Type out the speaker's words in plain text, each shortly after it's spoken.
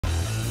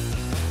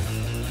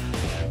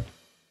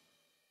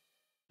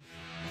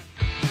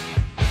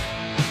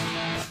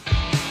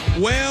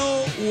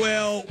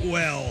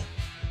Well.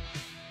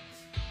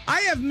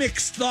 I have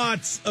mixed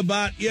thoughts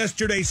about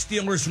yesterday's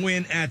Steelers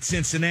win at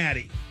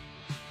Cincinnati.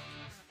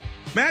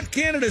 Matt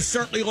Canada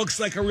certainly looks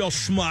like a real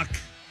schmuck.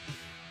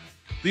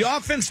 The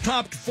offense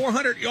topped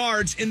 400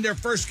 yards in their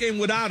first game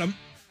without him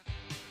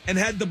and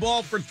had the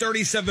ball for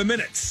 37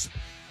 minutes.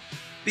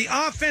 The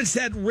offense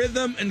had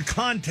rhythm and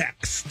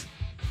context.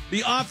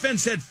 The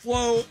offense had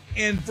flow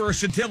and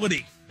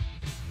versatility.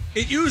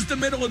 It used the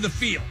middle of the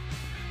field.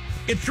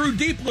 It threw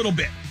deep a little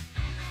bit.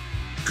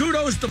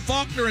 Kudos to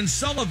Faulkner and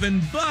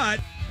Sullivan, but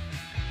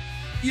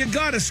you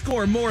got to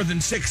score more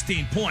than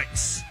 16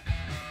 points.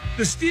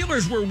 The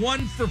Steelers were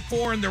 1 for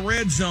 4 in the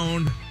red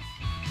zone,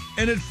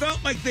 and it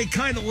felt like they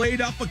kind of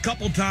laid up a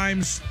couple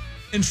times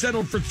and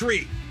settled for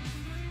 3,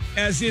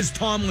 as is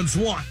Tomlin's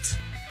want.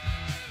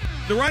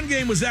 The run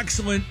game was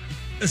excellent,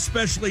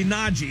 especially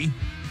Najee.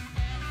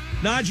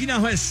 Najee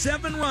now has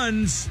 7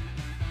 runs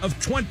of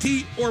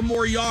 20 or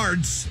more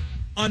yards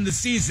on the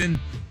season,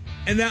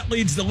 and that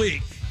leads the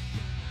league.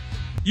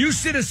 You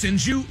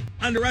citizens, you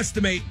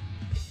underestimate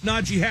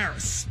Najee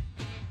Harris.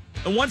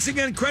 And once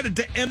again, credit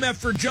to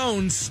MF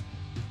Jones.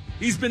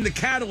 He's been the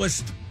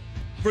catalyst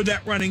for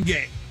that running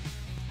game.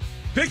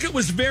 Pickett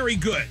was very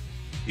good.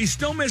 He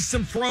still missed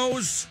some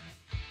throws.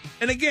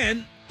 And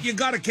again, you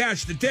got to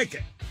cash the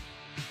ticket.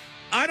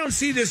 I don't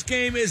see this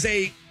game as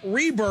a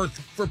rebirth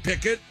for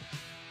Pickett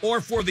or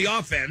for the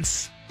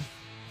offense.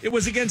 It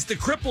was against a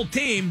crippled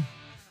team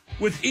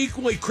with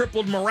equally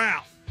crippled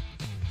morale.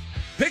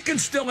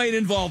 Pickens still ain't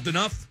involved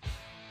enough,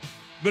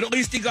 but at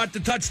least he got to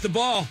touch the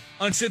ball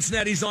on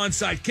Cincinnati's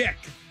onside kick.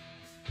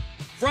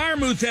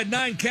 Freiermuth had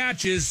 9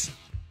 catches,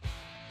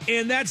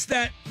 and that's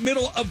that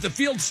middle of the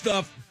field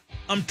stuff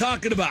I'm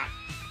talking about.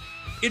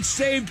 It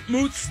saved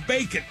Muth's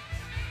bacon.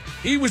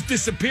 He was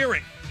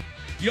disappearing.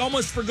 You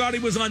almost forgot he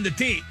was on the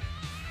team.